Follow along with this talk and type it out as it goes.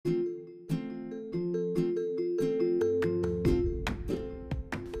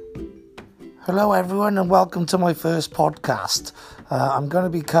Hello everyone and welcome to my first podcast. I'm going to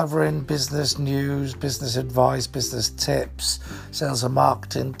be covering business news, business advice, business tips, sales and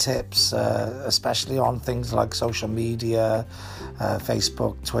marketing tips, especially on things like social media,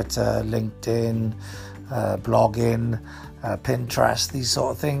 Facebook, Twitter, LinkedIn, blogging, Pinterest, these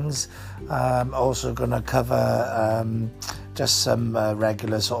sort of things. Also going to cover just some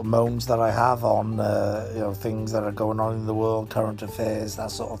regular sort of moans that I have on things that are going on in the world, current affairs,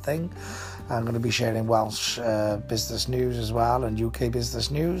 that sort of thing. I'm going to be sharing Welsh business news as well and UK business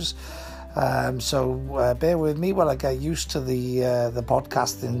news. So bear with me while I get used to the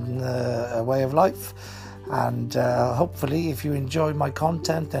podcasting way of life. And hopefully if you enjoy my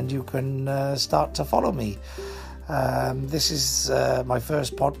content, then you can start to follow me. This is my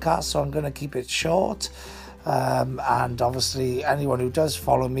first podcast, so I'm going to keep it short. And obviously anyone who does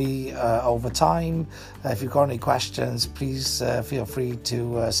follow me over time, if you've got any questions, please feel free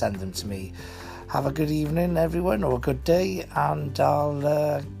to send them to me. Have a good evening everyone, or a good day, and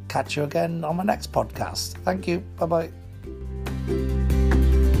I'll catch you again on my next podcast. Thank you. Bye-bye.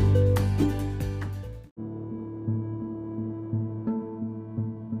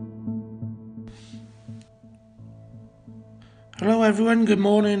 Hello everyone, good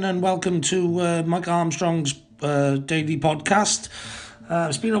morning and welcome to Mike Armstrong's daily podcast.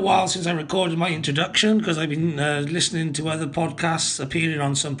 It's been a while since I recorded my introduction because I've been listening to other podcasts, appearing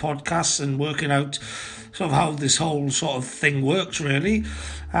on some podcasts and working out sort of how this whole sort of thing works really.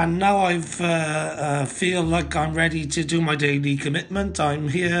 And now I feel like I'm ready to do my daily commitment. I'm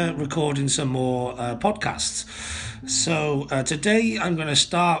here recording some more podcasts. So today I'm going to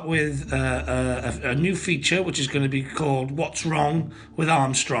start with a new feature which is going to be called What's Wrong with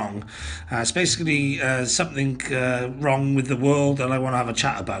Armstrong. It's basically something wrong with the world that I want to have a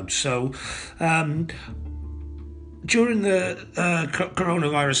chat about. So during the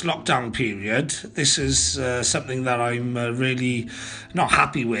coronavirus lockdown period, this is something that I'm really not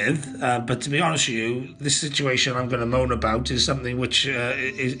happy with. But to be honest with you, this situation I'm going to moan about is something which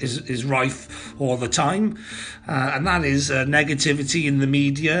is rife all the time. And that is negativity in the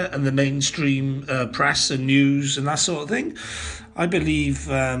media and the mainstream press and news and that sort of thing. I believe,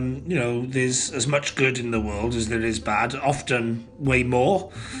 there's as much good in the world as there is bad, often way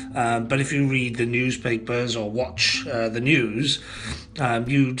more. But if you read the newspapers or watch the news,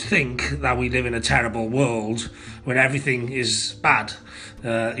 you'd think that we live in a terrible world when everything is bad.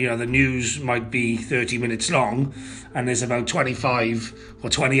 The news might be 30 minutes long and there's about 25 or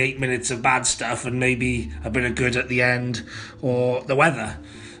 28 minutes of bad stuff and maybe a bit of good at the end, or the weather.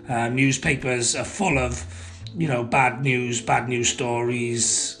 Newspapers are full of bad news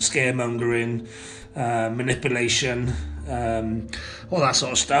stories, scaremongering, manipulation, all that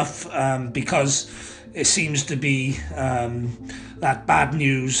sort of stuff, because it seems to be that bad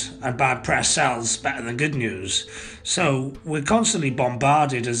news and bad press sells better than good news. So we're constantly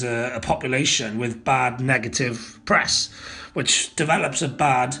bombarded as a population with bad, negative press, which develops a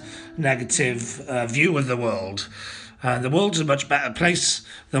bad, negative view of the world. The world's a much better place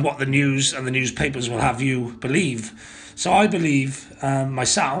than what the news and the newspapers will have you believe. So I believe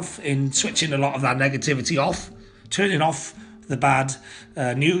myself in switching a lot of that negativity off, turning off the bad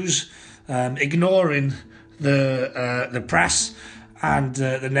news, ignoring the press and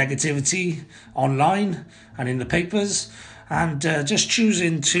the negativity online and in the papers, and just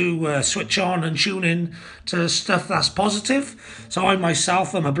choosing to switch on and tune in to stuff that's positive. So I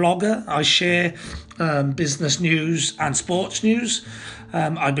myself am a blogger. I share business news and sports news.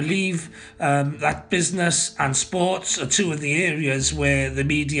 I believe that business and sports are two of the areas where the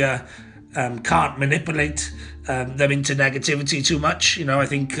media can't manipulate them into negativity too much. I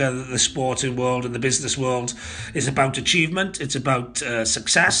think the sporting world and the business world is about achievement. It's about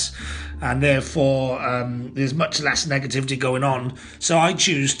success, and therefore there's much less negativity going on. So I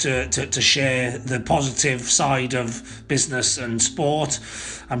choose to share the positive side of business and sport.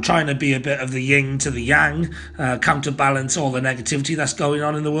 I'm trying to be a bit of the yin to the yang, counterbalance all the negativity that's going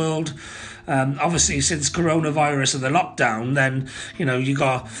on in the world. Obviously, since coronavirus and the lockdown, then you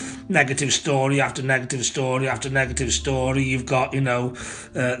got negative story after negative story after negative story. You've got the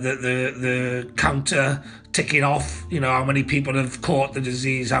counter ticking off. How many people have caught the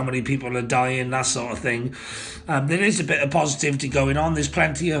disease, how many people are dying, that sort of thing. There is a bit of positivity going on. There's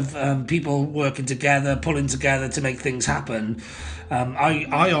plenty of people working together, pulling together to make things happen.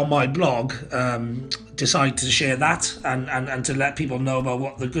 I on my blog decide to share that and to let people know about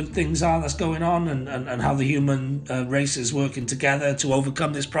what the good things are that's going on and how the human race is working together to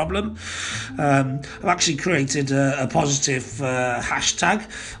overcome this problem. I've actually created a positive hashtag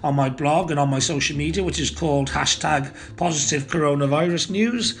on my blog and on my social media, which is called hashtag positive coronavirus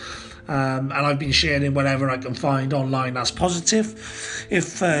news. and I've been sharing whatever I can find online that's positive.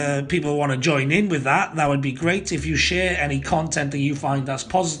 If people want to join in with that, that would be great. If you share any content that you find that's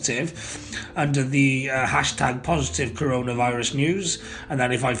positive under the hashtag positive coronavirus news, and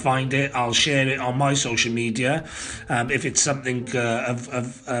then if I find it, I'll share it on my social media. If it's something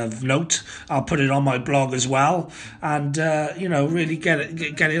of note, I'll put it on my blog as well, and really get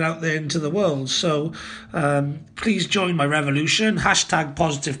it out there into the world. So please join my revolution, hashtag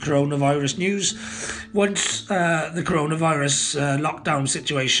positive coronavirus news. Once the coronavirus lockdown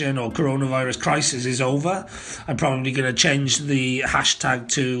situation or coronavirus crisis is over, I'm probably going to change the hashtag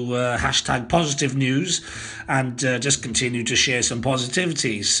to hashtag positive news, and just continue to share some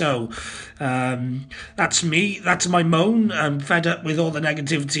positivity. So that's me. That's my moan. I'm fed up with all the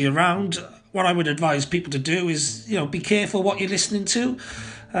negativity around. What I would advise people to do is, be careful what you're listening to.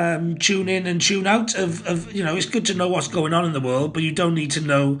 Tune in and tune out of it's good to know what's going on in the world, but you don't need to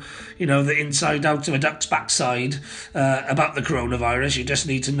know, the inside out of a duck's backside about the coronavirus. You just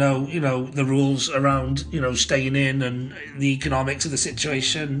need to know, the rules around, staying in and the economics of the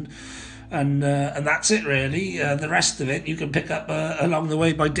situation. And that's it, really. The rest of it you can pick up along the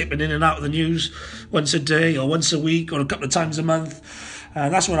way by dipping in and out of the news once a day or once a week or a couple of times a month.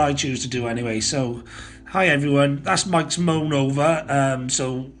 That's what I choose to do anyway. So, hi everyone, that's Mike's moan over.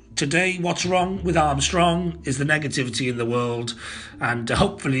 So today, what's wrong with Armstrong is the negativity in the world, and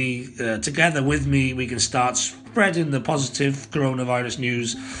hopefully together with me we can start spreading the positive coronavirus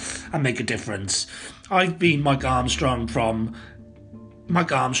news and make a difference. I've been Mike Armstrong from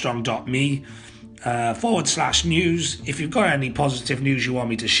mikearmstrong.me /news. If you've got any positive news you want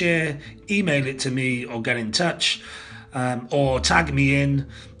me to share, email it to me or get in touch, or tag me in,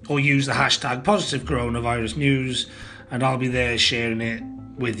 or use the hashtag positive coronavirus news, and I'll be there sharing it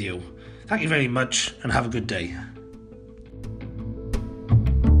with you. Thank you very much and have a good day.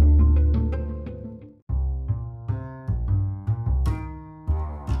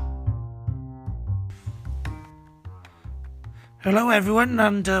 Hello everyone,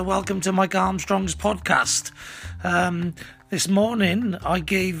 and welcome to Mike Armstrong's podcast. This morning I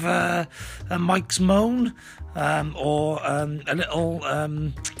gave a Mike's moan, or a little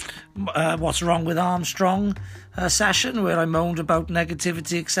what's wrong with Armstrong session where I moaned about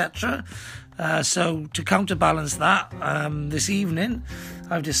negativity, etc. So to counterbalance that, this evening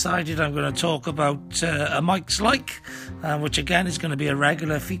I've decided I'm going to talk about a Mike's Like, which again is going to be a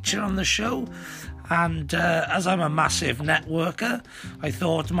regular feature on the show. And as I'm a massive networker, I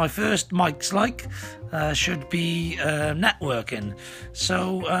thought my first Mike's Like should be networking.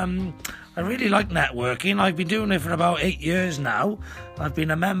 So I really like networking. I've been doing it for about 8 years now. I've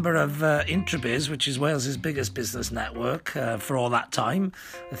been a member of Intrabiz, which is Wales's biggest business network, for all that time.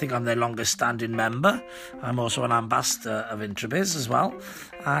 I think I'm their longest standing member. I'm also an ambassador of Intrabiz as well.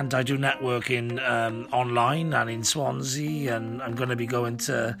 And I do networking online and in Swansea, and I'm going to be going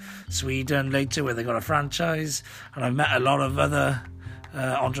to Sweden later where they got a franchise. And I've met a lot of other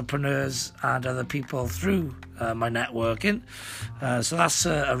entrepreneurs and other people through my networking, so that's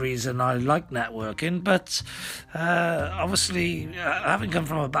a reason I like networking. But obviously, having come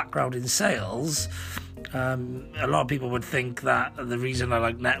from a background in sales, a lot of people would think that the reason I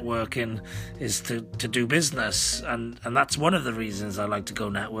like networking is to do business, and that's one of the reasons I like to go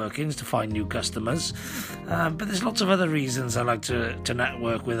networking, is to find new customers. But there's lots of other reasons I like to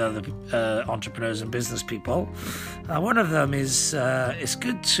network with other entrepreneurs and business people. One of them is it's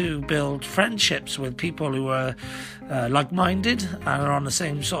good to build friendships with people who are like-minded and are on the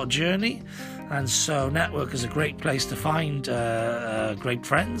same sort of journey. And so network is a great place to find great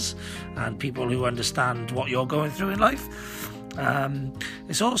friends and people who understand what you're going through in life.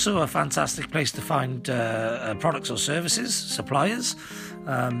 It's also a fantastic place to find products or services, suppliers.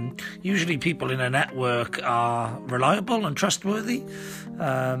 Usually people in a network are reliable and trustworthy,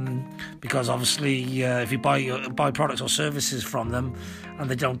 because obviously if you buy products or services from them and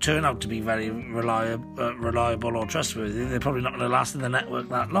they don't turn out to be very reliable or trustworthy, they're probably not going to last in the network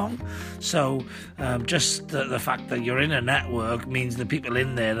that long. So just the fact that you're in a network means the people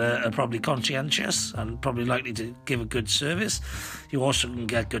in there are probably conscientious and probably likely to give a good service. You also can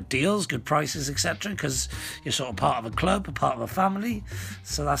get good deals, good prices, etc., because you're sort of part of a club, a part of a family,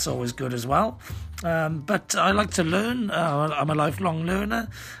 so that's always good as well. But I like to learn. I'm a lifelong learner,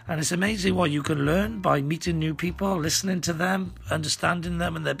 and it's amazing what you can learn by meeting new people, listening to them, understanding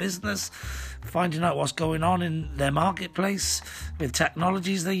them and their business, finding out what's going on in their marketplace with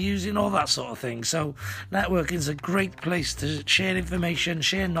technologies they're using, all that sort of thing. So networking is a great place to share information,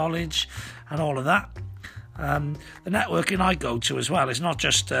 share knowledge and all of that. The networking I go to as well, it's not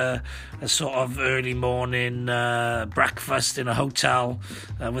just a sort of early morning breakfast in a hotel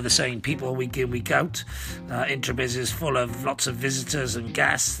with the same people week in, week out. Intrabiz is full of lots of visitors and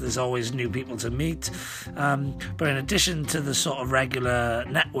guests. There's always new people to meet. But in addition to the sort of regular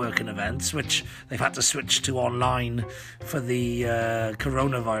networking events, which they've had to switch to online for the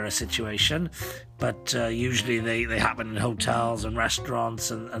coronavirus situation, but usually they happen in hotels and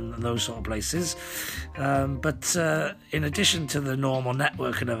restaurants and those sort of places. But in addition to the normal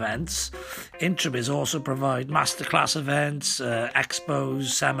networking events, Intrabiz also provide masterclass events, expos,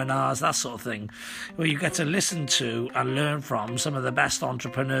 seminars, that sort of thing, where you get to listen to and learn from some of the best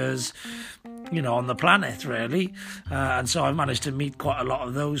entrepreneurs, on the planet, really. And so I've managed to meet quite a lot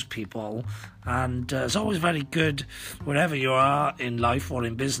of those people. And it's always very good, wherever you are in life or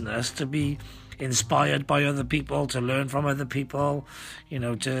in business, to be inspired by other people, to learn from other people,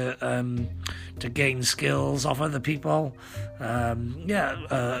 to gain skills off other people.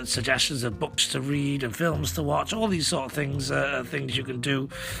 Suggestions of books to read and films to watch, all these sort of things you can do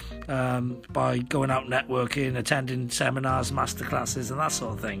by going out networking, attending seminars, masterclasses and that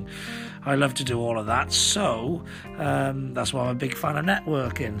sort of thing. I love to do all of that, so that's why I'm a big fan of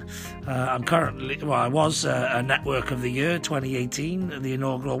networking. I was a Network of the Year 2018, the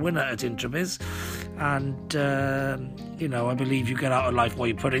inaugural winner at Intrabiz, and I believe you get out of life what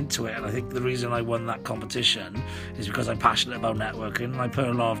you put into it, and I think the reason I won that competition is because I'm passionate about networking and I put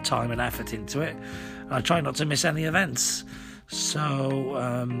a lot of time and effort into it, and I try not to miss any events. So,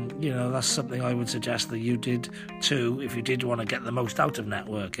 that's something I would suggest that you did too, if you did want to get the most out of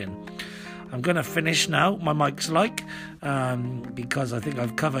networking. I'm going to finish now, my mic's because I think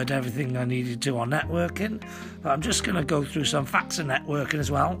I've covered everything I needed to on networking. But I'm just going to go through some facts of networking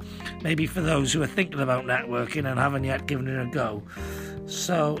as well, maybe for those who are thinking about networking and haven't yet given it a go.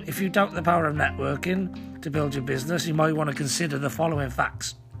 So, if you doubt the power of networking to build your business, you might want to consider the following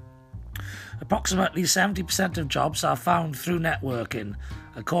facts. Approximately 70% of jobs are found through networking,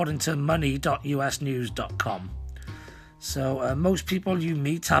 according to money.usnews.com. So most people you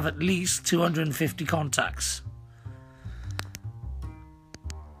meet have at least 250 contacts.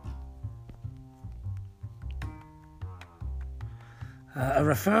 A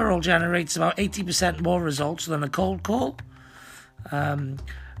referral generates about 80% more results than a cold call.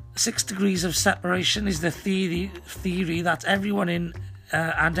 6 degrees of separation is the theory that everyone in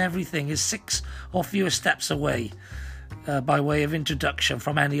and everything is 6 or fewer steps away by way of introduction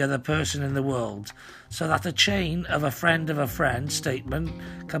from any other person in the world, so that a chain of a friend statement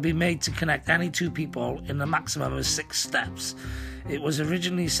can be made to connect any 2 people in a maximum of 6 steps. It was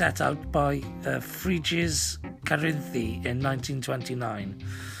originally set out by Frigyes Karinthy in 1929.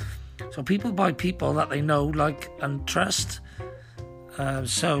 So people buy people that they know, like and trust. By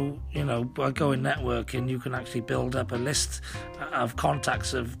going networking, you can actually build up a list of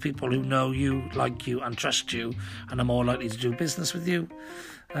contacts of people who know you, like you, and trust you, and are more likely to do business with you.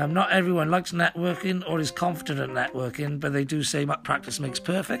 Not everyone likes networking or is confident at networking, but they do say practice makes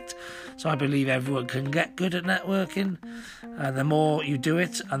perfect. So I believe everyone can get good at networking. The more you do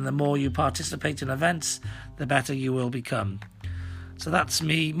it and the more you participate in events, the better you will become. So that's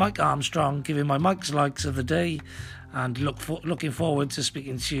me, Mike Armstrong, giving my Mike's Likes of the day, and looking forward to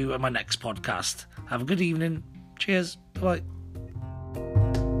speaking to you on my next podcast. Have a good evening. Cheers. Bye.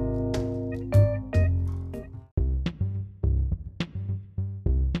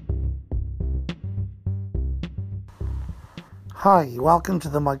 Hi, welcome to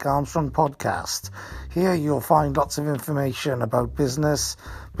the Mike Armstrong podcast. Here you'll find lots of information about business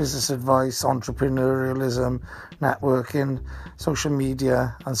advice, entrepreneurialism, networking, social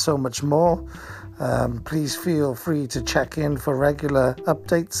media, and so much more. Please feel free to check in for regular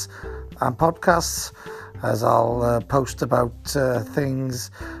updates and podcasts, as I'll post about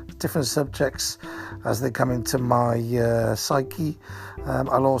things, different subjects as they come into my psyche.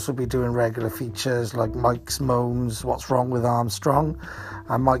 I'll also be doing regular features like Mike's Moans, What's Wrong with Armstrong,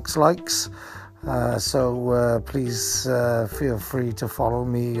 and Mike's Likes. So please feel free to follow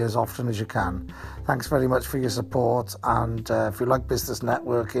me as often as you can. Thanks very much for your support, and if you like business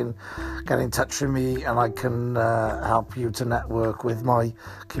networking, get in touch with me and I can help you to network with my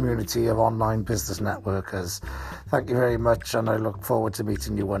community of online business networkers. Thank you very much, and I look forward to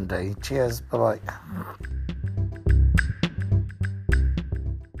meeting you one day. Cheers, bye-bye.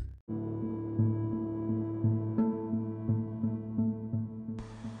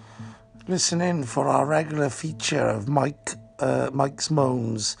 Listen in for our regular feature of Mike's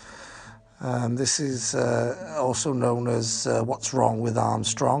Moans. This is also known as What's Wrong with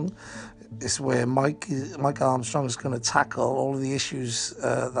Armstrong. is where Mike Armstrong is going to tackle all of the issues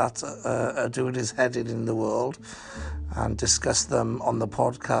that are doing his head in the world and discuss them on the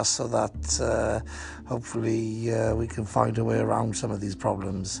podcast so that hopefully we can find a way around some of these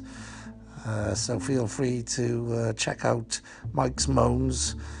problems. So feel free to check out Mike's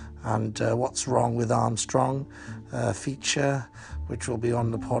Moans and What's Wrong with Armstrong feature, which will be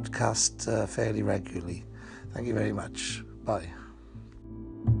on the podcast fairly regularly. Thank you very much. Bye.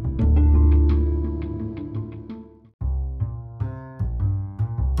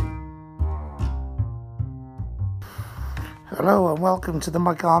 Hello and welcome to the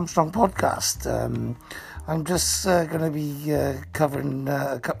Mike Armstrong podcast. I'm just going to be covering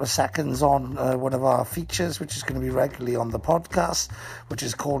a couple of seconds on one of our features, which is going to be regularly on the podcast, which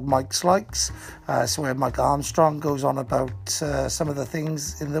is called Mike's Likes. So where Mike Armstrong goes on about some of the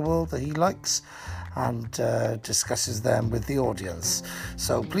things in the world that he likes and discusses them with the audience.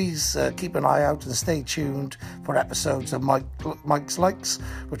 So please keep an eye out and stay tuned for episodes of Mike's Likes,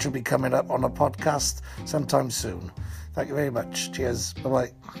 which will be coming up on a podcast sometime soon. Thank you very much. Cheers.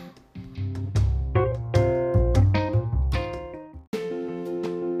 Bye-bye.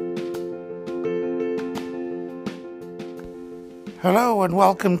 Hello and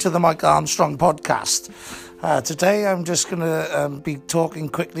welcome to the Mike Armstrong podcast. Today I'm just going to be talking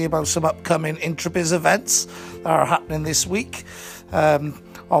quickly about some upcoming Intrabiz events that are happening this week. On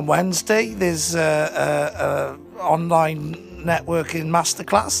Wednesday there's an online networking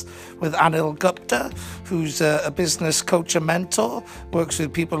masterclass with Anil Gupta, who's a business coach and mentor, works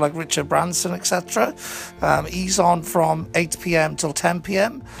with people like Richard Branson, etc. He's on from 8 p.m. till 10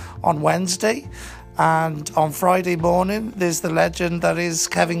 p.m. on Wednesday. And on Friday morning, there's the legend that is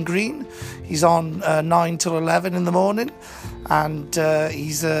Kevin Green. He's on 9 till 11 in the morning. And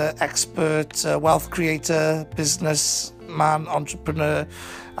he's an expert wealth creator, businessman, entrepreneur,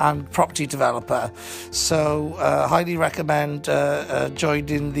 and property developer. So highly recommend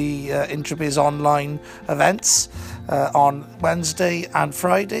joining the Intrabiz online events on Wednesday and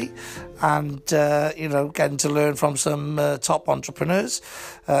Friday. And, getting to learn from some top entrepreneurs.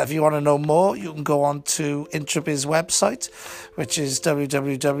 If you want to know more, you can go on to Intrabiz website, which is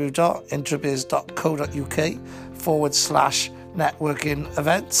www.intrabiz.co.uk/networking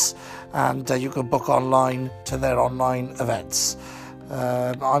events. And you can book online to their online events.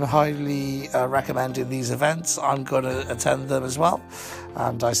 I'm highly recommending these events. I'm going to attend them as well,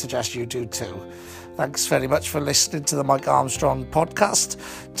 and I suggest you do too. Thanks very much for listening to the Mike Armstrong podcast.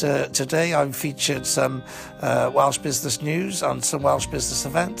 Today I've featured some Welsh business news and some Welsh business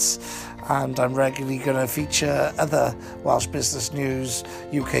events, and I'm regularly going to feature other Welsh business news,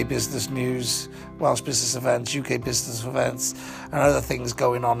 UK business news, Welsh business events, UK business events, and other things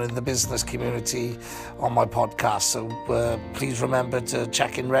going on in the business community on my podcast. So please remember to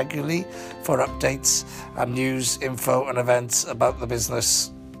check in regularly for updates and news, info and events about the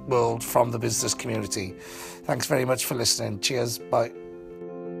business world from the business community. Thanks very much for listening. Cheers. Bye.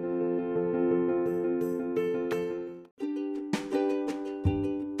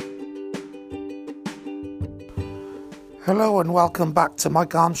 Hello and welcome back to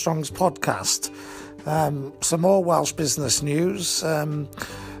Mike Armstrong's podcast. Some more Welsh business news.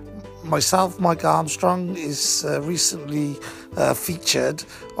 Myself, Mike Armstrong, is recently featured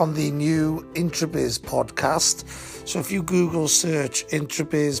on the new Intrabiz podcast. So if you Google search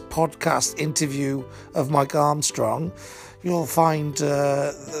Intrabiz podcast interview of Mike Armstrong, you'll find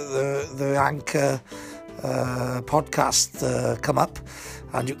the Anchor podcast come up,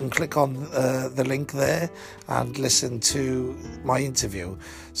 and you can click on the link there and listen to my interview.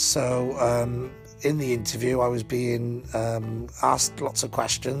 So in the interview, I was being asked lots of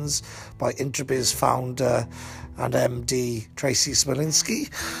questions by Intrabiz founder and MD Tracy Smolinski.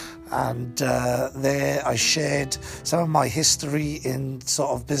 And there I shared some of my history in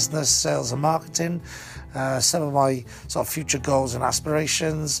sort of business, sales and marketing, some of my sort of future goals and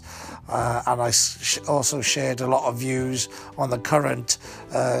aspirations, and I also shared a lot of views on the current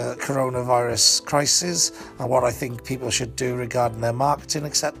coronavirus crisis and what I think people should do regarding their marketing,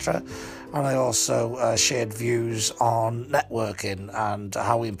 etc. And I also shared views on networking and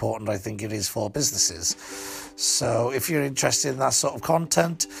how important I think it is for businesses. So if you're interested in that sort of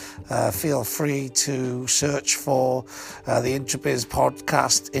content, feel free to search for the Intrabiz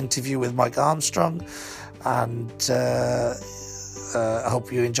podcast interview with Mike Armstrong, and I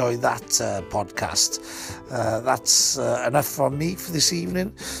hope you enjoyed that podcast. That's enough from me for this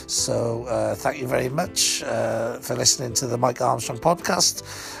evening. So thank you very much for listening to the Mike Armstrong podcast,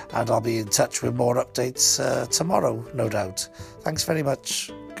 and I'll be in touch with more updates tomorrow, no doubt. Thanks very much.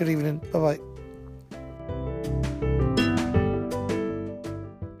 Good evening. Bye-bye.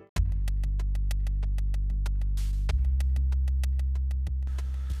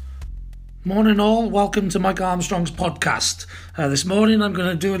 Morning all, welcome to Mike Armstrong's podcast. This morning I'm going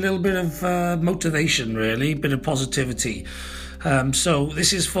to do a little bit of motivation really, a bit of positivity. So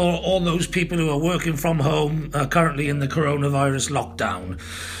this is for all those people who are working from home currently in the coronavirus lockdown.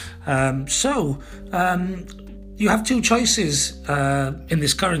 You have two choices in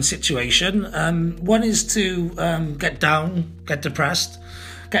this current situation. One is to get down, get depressed,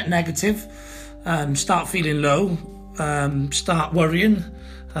 get negative, start feeling low, start worrying,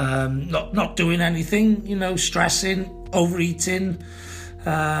 not doing anything, stressing, overeating,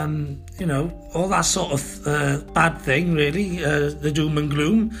 all that sort of bad thing, really, the doom and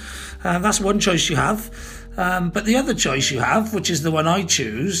gloom. That's one choice you have. But the other choice you have, which is the one I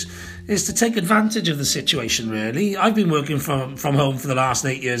choose, is to take advantage of the situation, really. I've been working from home for the last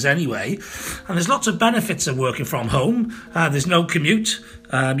 8 years anyway, and there's lots of benefits of working from home. There's no commute.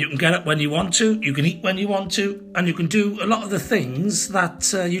 You can get up when you want to, you can eat when you want to, and you can do a lot of the things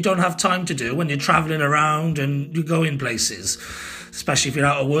that you don't have time to do when you're travelling around and you go in places, especially if you're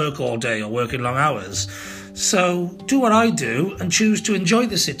out of work all day or working long hours. So do what I do and choose to enjoy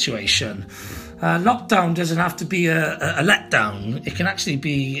the situation. Lockdown doesn't have to be a letdown. It can actually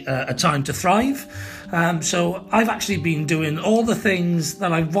be a time to thrive. So I've actually been doing all the things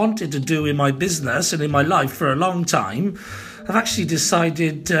that I wanted to do in my business and in my life for a long time. I've actually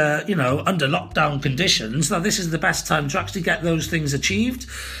decided, under lockdown conditions, that this is the best time to actually get those things achieved.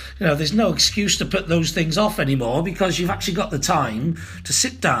 There's no excuse to put those things off anymore because you've actually got the time to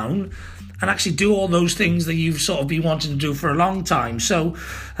sit down and actually do all those things that you've sort of been wanting to do for a long time. So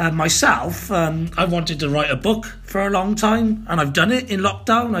myself, I wanted to write a book for a long time, and I've done it in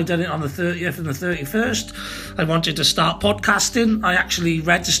lockdown. I done it on the 30th and the 31st. I wanted to start podcasting. I actually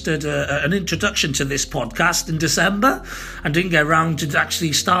registered an introduction to this podcast in December and didn't get around to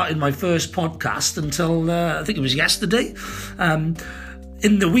actually starting my first podcast until I think it was yesterday.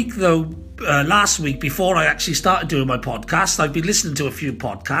 In the week, though, last week, before I actually started doing my podcast, I've been listening to a few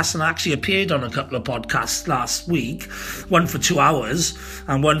podcasts, and I actually appeared on a couple of podcasts last week, one for 2 hours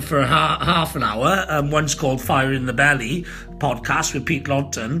and one for half an hour. One's called Fire in the Belly podcast with Pete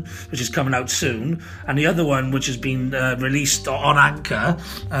Lawton, which is coming out soon, and the other one, which has been released on Anchor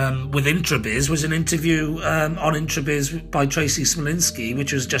with Intrabiz, was an interview on Intrabiz by Tracy Smolinski,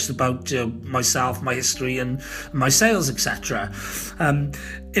 which was just about myself, my history and my sales, etc.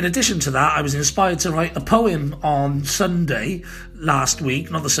 In addition to that, I was inspired to write a poem on Sunday last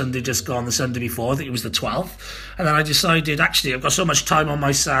week, not the Sunday just gone, the Sunday before. I think it was the 12th. And then I decided, actually, I've got so much time on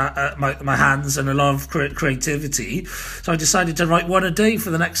my hands and a lot of creativity. So I decided to write one a day for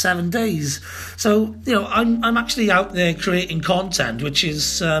the next 7 days. So, I'm actually out there creating content, which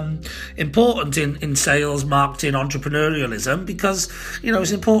is important in sales, marketing, entrepreneurialism, because,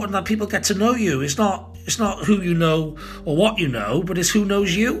 it's important that people get to know you. It's not who you know or what you know, but it's who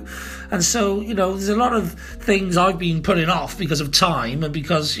knows you. And so, there's a lot of things I've been putting off because of time and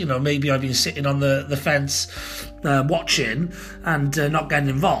because, maybe I've been sitting on the fence watching and not getting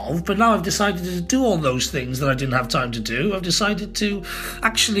involved. But now I've decided to do all those things that I didn't have time to do. I've decided to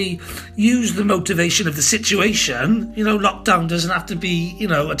actually use the motivation of the situation. Lockdown doesn't have to be,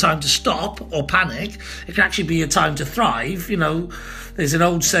 a time to stop or panic. It can actually be a time to thrive. There's an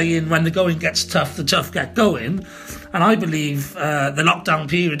old saying, when the going gets tough, the tough get going. And I believe the lockdown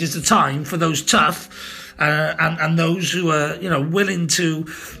period is the time for those tough and those who are, willing to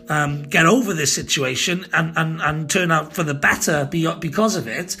get over this situation and turn out for the better because of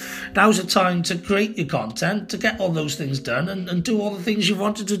it. Now's the time to create your content, to get all those things done and do all the things you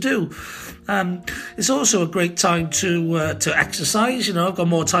wanted to do. It's also a great time to exercise. I've got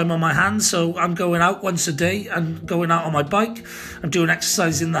more time on my hands, so I'm going out once a day and going out on my bike. I'm doing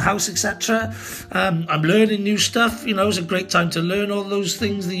exercise in the house, etc. I'm learning new stuff. It's a great time to learn all those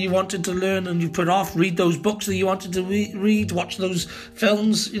things that you wanted to learn and you put off. Read those books that you wanted to read. Watch those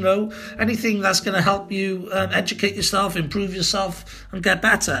films. Anything that's going to help you educate yourself, improve yourself, and get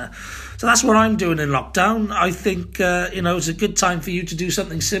better. So that's what I'm doing in lockdown. I think, it's a good time for you to do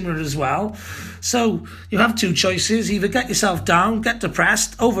something similar as well. So you have two choices. Either get yourself down, get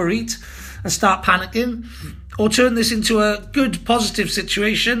depressed, overeat, and start panicking, or turn this into a good, positive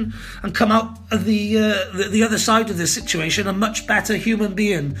situation and come out of the other side of this situation a much better human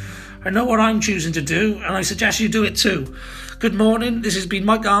being. I know what I'm choosing to do, and I suggest you do it too. Good morning. This has been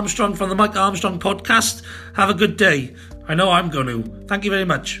Mike Armstrong from the Mike Armstrong podcast. Have a good day. I know I'm going to. Thank you very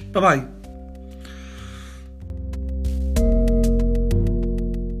much. Bye-bye.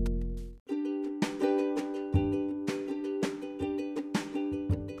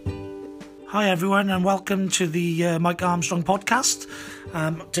 Hi everyone, and welcome to the Mike Armstrong podcast.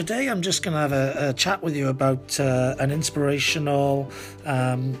 Today I'm just going to have a chat with you about an inspirational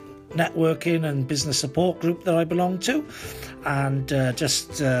networking and business support group that I belong to, and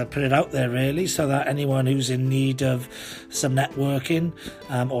just put it out there really, so that anyone who's in need of some networking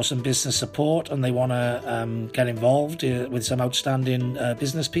or some business support and they want to get involved with some outstanding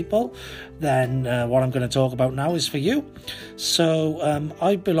business people, then what I'm going to talk about now is for you. So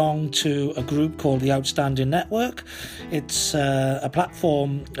I belong to a group called the Outstanding Network. It's a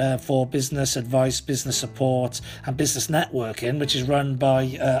platform for business advice, business support and business networking, which is run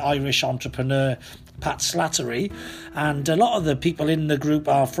by Irish entrepreneur Pat Slattery, and a lot of the people in the group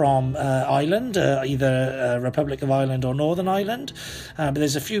are from Ireland, either Republic of Ireland or Northern Ireland, but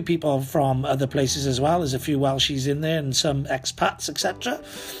there's a few people from other places as well. There's a few Welshies in there and some expats, etc.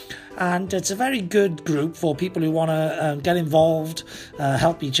 And it's a very good group for people who want to get involved,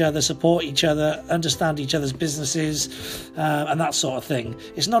 help each other, support each other, understand each other's businesses, and that sort of thing.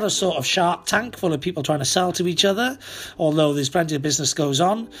 It's not a sort of Shark Tank full of people trying to sell to each other, although there's plenty of business goes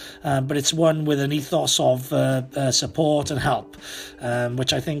on, but it's one with an ethos of support and help,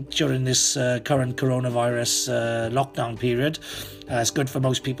 which I think during this current coronavirus lockdown period, it's good for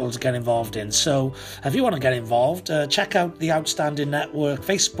most people to get involved in. So if you want to get involved, check out the Outstanding Network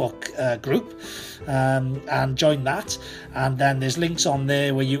Facebook group and join that. And then there's links on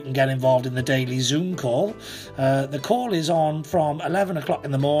there where you can get involved in the daily Zoom call. The call is on from 11 o'clock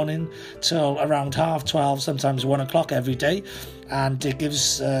in the morning till around 12:30, sometimes 1 o'clock every day. And it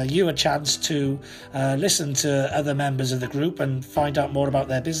gives you a chance to listen to other members of the group and find out more about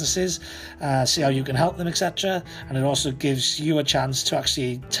their businesses, see how you can help them, etc. And it also gives you a chance to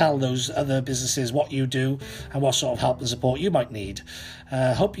actually tell those other businesses what you do and what sort of help and support you might need.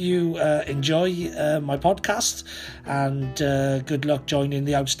 Hope you enjoy my podcast, and good luck joining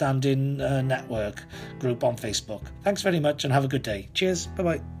the Outstanding Network group on Facebook. Thanks very much and have a good day. Cheers.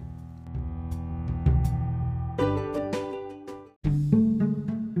 Bye-bye.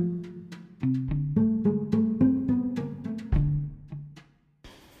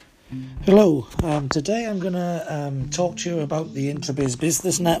 Hello, today I'm going to talk to you about the Intrabiz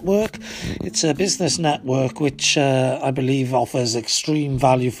Business Network. It's a business network which I believe offers extreme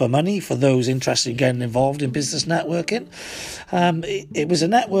value for money for those interested in getting involved in business networking. It was a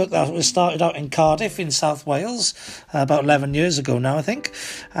network that was started out in Cardiff in South Wales about 11 years ago now, I think,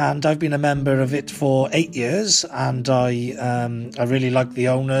 and I've been a member of it for 8 years, and I really like the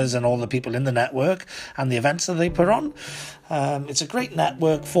owners and all the people in the network and the events that they put on. It's a great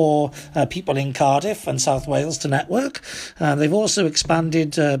network for people in Cardiff and South Wales to network. They've also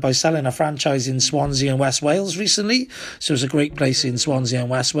expanded by selling a franchise in Swansea and West Wales recently, so it's a great place in Swansea and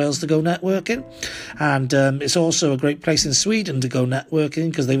West Wales to go networking. And it's also a great place in Sweden to go networking,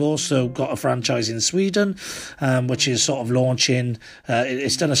 because they've also got a franchise in Sweden, which is sort of launching.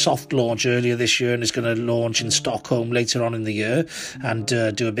 It's done a soft launch earlier this year, and it's going to launch in Stockholm later on in the year, and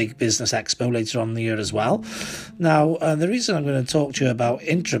do a big business expo later on in the year as well. Now, the reason I'm going to talk to you about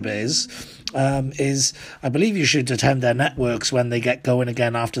Intrabiz is I believe you should attend their networks when they get going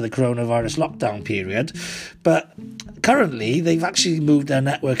again after the coronavirus lockdown period. But currently, they've actually moved their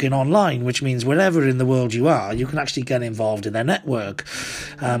networking online, which means wherever in the world you are, you can actually get involved in their network.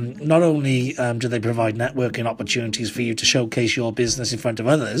 Not only do they provide networking opportunities for you to showcase your business in front of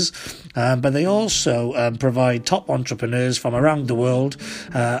others, but they also provide top entrepreneurs from around the world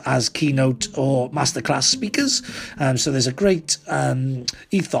as keynote or masterclass speakers. So there's a great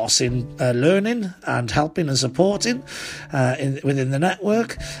ethos in learning and helping and supporting within the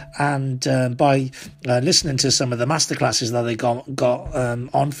network. And by listening to some of the masterclasses that they got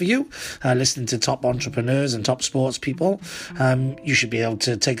on for you, listening to top entrepreneurs and top sports people, you should be able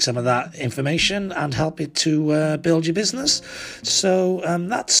to take some of that information and help it to build your business. So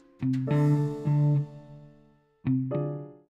that's